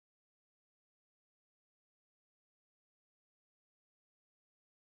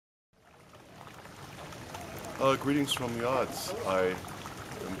Greetings from the odds. I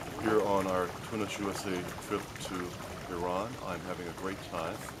am here on our TunisUSA trip to Iran. I'm having a great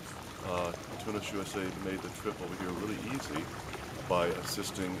time. TunisUSA made the trip over here really easy by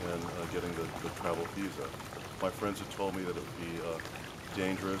assisting in getting the travel visa. My friends had told me that it would be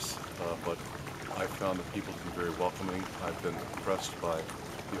dangerous, but I found the people to be very welcoming. I've been impressed by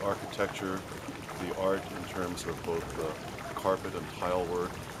the architecture, the art in terms of both the carpet and tile work.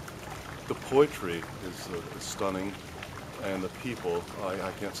 The poetry is stunning, and the people,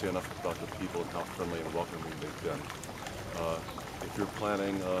 I can't say enough about the people and how friendly and welcoming they've been. If you're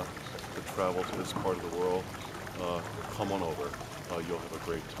planning to travel to this part of the world, come on over. You'll have a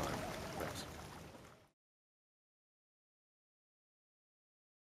great time.